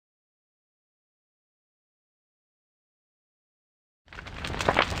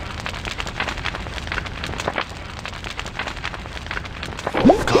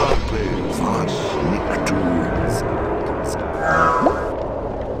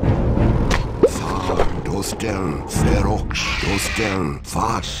Dostel, Ferox, Dostel,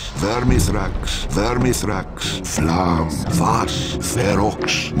 Fas, Vermithrax, Flam, Fas,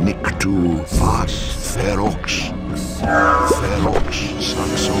 Ferox, Nictu, Fas, Ferox,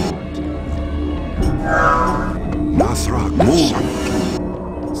 Saxo, Nathrak,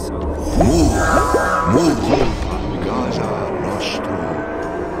 Move, Gaza, Nostro.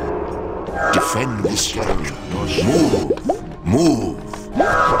 Defend this land, move,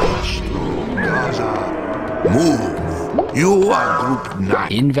 Nostro, Gaza, move. You are Group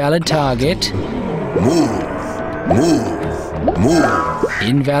 9. Invalid target. Move.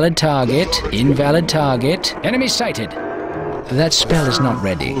 Invalid target. Enemy sighted. That spell is not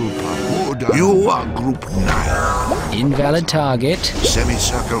ready. You are Group 9. Invalid target.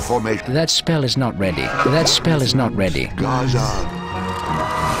 Semicircle formation. That spell is not ready. Gaza.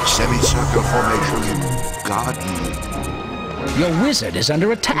 Semicircle formation. Guard me. Your wizard is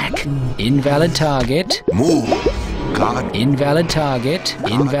under attack. Invalid target. Move. Guard. Invalid target.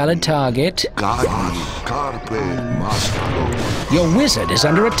 Guard me. Carpe Mascalo. Your wizard is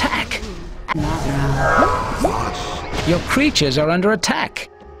under attack. Your creatures are under attack.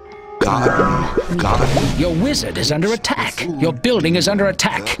 Guard me. Your wizard is under attack. Your building is under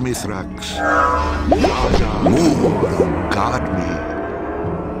attack. Mithrax. Gaza. Move. Guard me.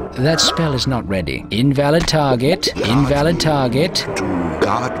 That spell is not ready. Invalid target. To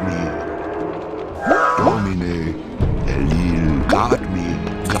guard me. Domine. Elil. Guard me.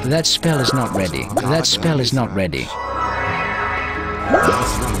 That spell is not ready. Guard me. That spell is not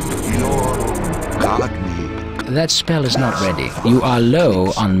ready. You are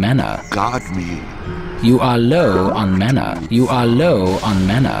low on mana. Guard me.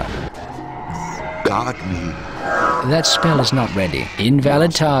 Guard me. That spell is not ready.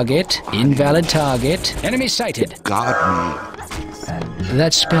 Invalid target. Enemy sighted. Guard me.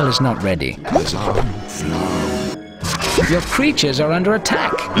 That spell is not ready. Kazam. Flam. Your creatures are under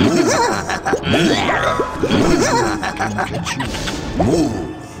attack. Move.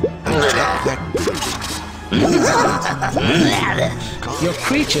 Attack that building. Your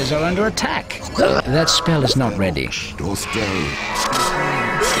creatures are under attack. That spell is not ready. Dostel.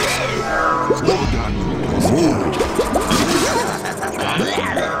 Move.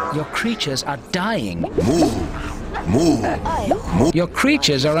 Your creatures are dying. Move. Your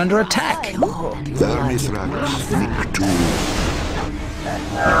creatures are under attack. Vermithrax. Nictu.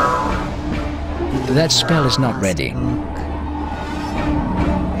 That spell is not ready. Move.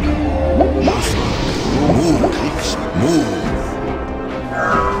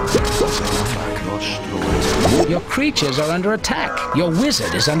 Your creatures are under attack. Your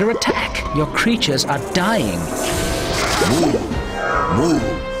wizard is under attack. Your creatures are dying. Move.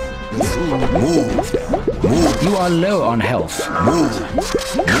 You are low on health. Move.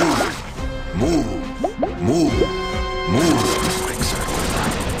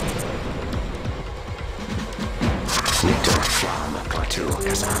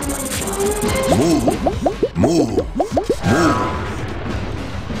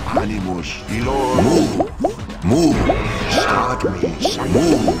 Animus. Move. Start me.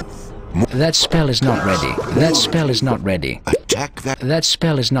 Move. That spell is not ready. Attack that. That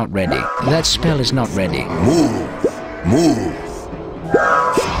spell is not ready. Move.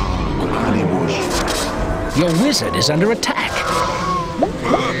 Animus. Your wizard is under attack.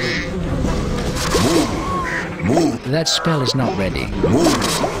 Move. That spell is not ready. Move.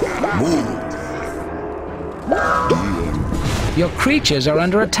 Your creatures are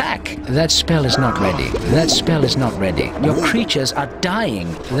under attack. That spell is not ready. Your creatures are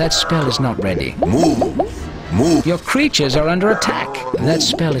dying. That spell is not ready. Move. Your creatures are under attack. That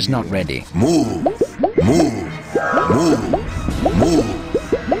spell is not ready. Move.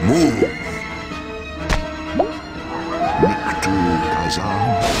 Nictu Kazam.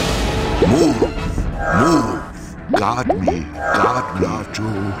 Move. Guard me. To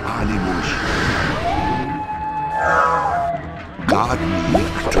Animus. Guard me.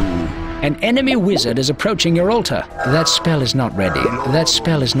 Nictu. An enemy wizard is approaching your altar. That spell is not ready. On the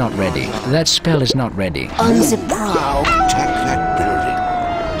prowl. Attack that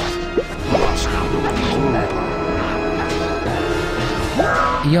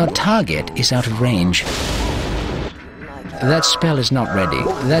building. Your target is out of range. That spell is not ready.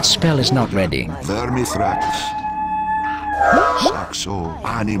 Vermithrax. Saxo.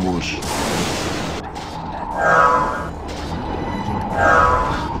 Animus.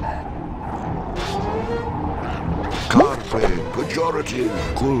 Carpe. Pejorative.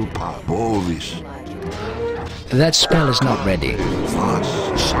 Culpa. Bovis. That spell is not ready. Vas.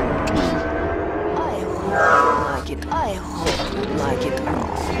 Sanctum. I hope you like it.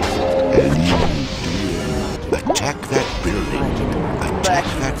 Elil.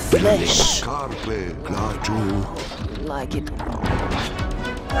 flesh. Carpe Clatu. Like it.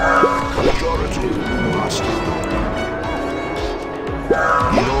 Majority Master.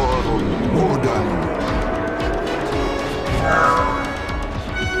 Iorum Modan.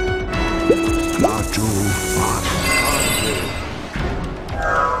 Clatu Carpe.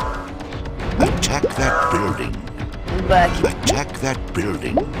 Attack that building. Back in, Attack that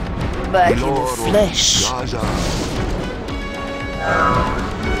building. back in the Iorum flesh. Gaza.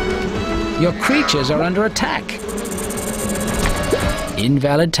 Your creatures are under attack.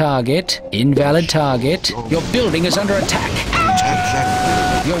 Invalid target. Invalid target. Your building is under attack. Attack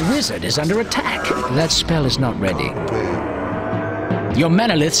that Your wizard is under attack. That spell is not ready. building. Your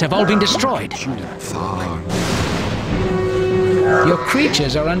manoliths have all been destroyed. Thar. Your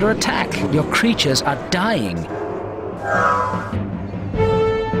creatures are under attack. Your creatures are dying.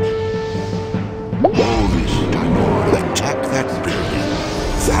 Bovis Danor. Attack that building.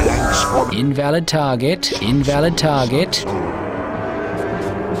 Phalanx for Invalid target. Invalid target.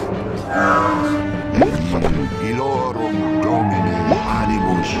 Ilorum Domini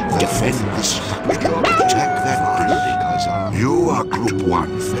Animus. Defend this structure. Attack that building. You are Group 1.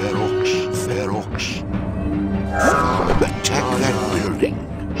 Ferox. Ferox. Attack that building.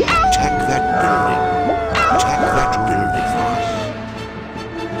 Attack that building. Attack that building.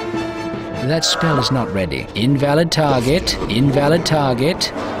 That spell is not ready. Invalid target. Invalid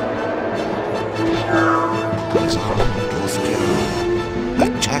target.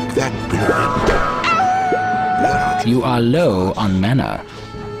 Attack that building. You are low on mana.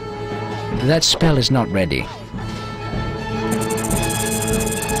 That spell is not ready.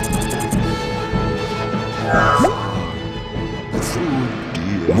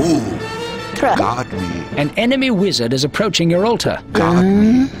 Move. Trap. Guard me. An enemy wizard is approaching your altar. Guard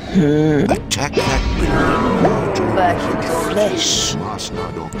me. Attack that building. Back in the flesh.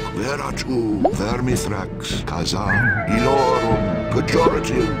 Masnadok. Veratu. Thermithrax. Kaza. Ilorum.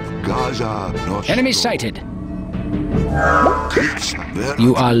 Pejorative. Gaza. Nostro. Enemy sighted. Kix.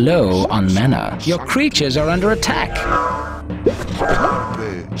 You are low on mana. Your creatures are under attack.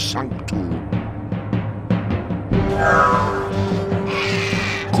 Carpe Sanctu.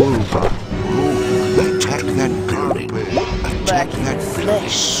 Culpa. Attack that building. Attack Back in that the building.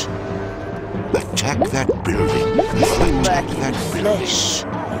 flesh. Attack that building. Back Attack in that the building. flesh.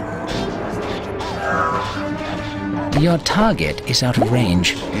 Your target is out of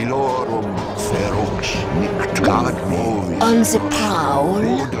range. Ilorum Ferox. Nict. Guard me. On the prowl.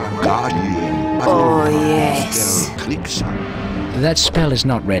 Guardian. Oh, yes. Clixa. That spell is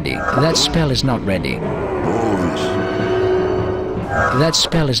not ready. That spell is not ready. Bovis. That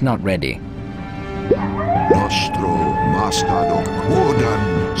spell is not ready. Nostro. Mastadok.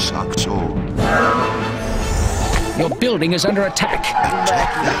 Wodan. Saxo. Your building is under attack.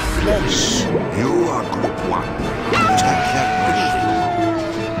 Back in the flesh. You are Group 1. Attack that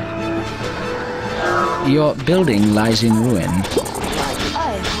Your building lies in ruin.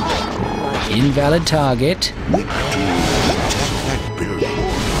 Invalid target. building. Attack that building.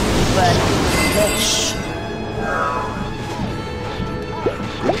 Back in the flesh.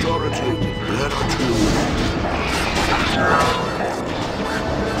 Majority. Veratu.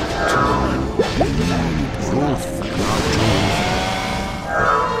 Roof.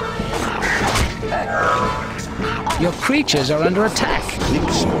 Your creatures are under attack.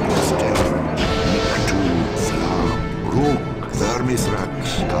 Clixa. Nictu. Flam. Rook. Thermithrax.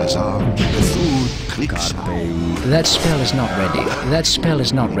 Kaza. Food. Clixa. That spell is not ready. That spell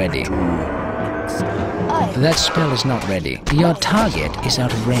is not ready. That spell is not ready. Your target is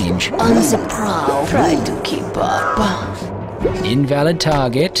out of range. On the prowl. Try to keep up. Invalid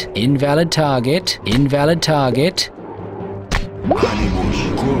target. Invalid target. Invalid target. Animus.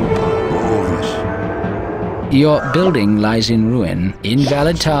 Culpa. Bovis. Your building lies in ruin.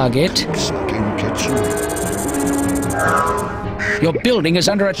 Invalid target. Genketsu. Your building is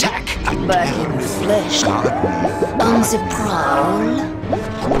under attack. Back in the flesh. Guard me. On the prowl.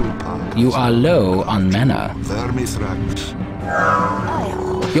 Culpa. You are low on mana. Thermithrax.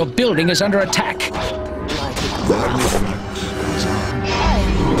 Your building is under attack. Thermithrax. Kaza.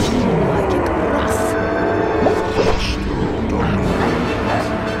 Like it rough.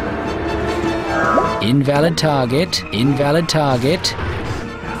 Invalid target. Invalid target.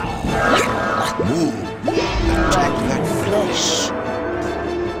 Move. Back in the flesh.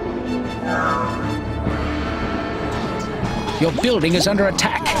 Your building is under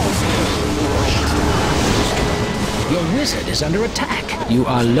attack. Your wizard is under attack. You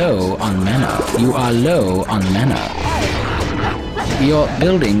are low on mana. You are low on mana. Your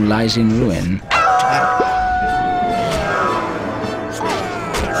building lies in ruin.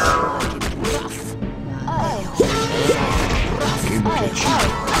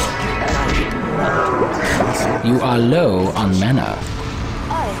 You are low on mana.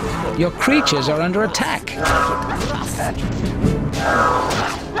 Your creatures are under attack. I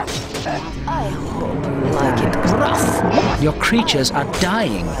hope you like it rough. Your creatures are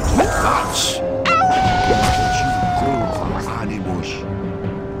dying. That's animals.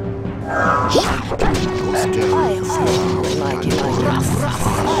 I hope you like it rough.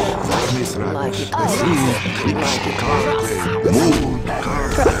 Like it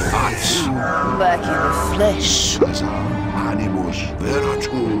back in the flesh. Animus,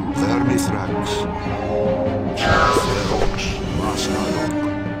 Veratul, Vermithrax, Ferox, Mastadok,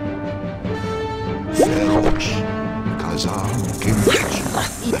 Ferox, Kazar, Kimchi,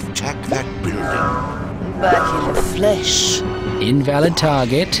 attack that building. Back in the flesh. Invalid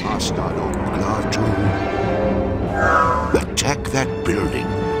target. Mastadok, Lartu, attack that building.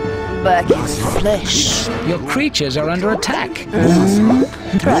 Back in the flesh. Your creatures are under attack.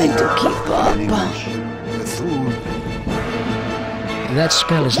 Try to keep up. Food, That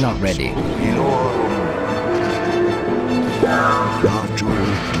spell is not ready. Lartu,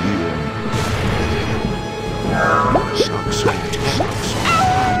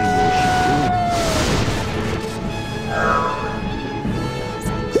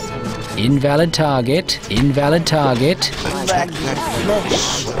 Invalid target. Invalid target. Back in the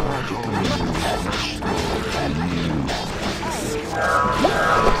flesh.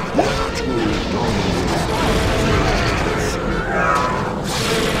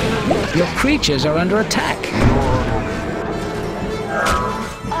 Your creatures are under attack.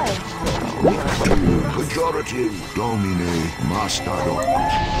 Pejorative, Domine, Mastadok.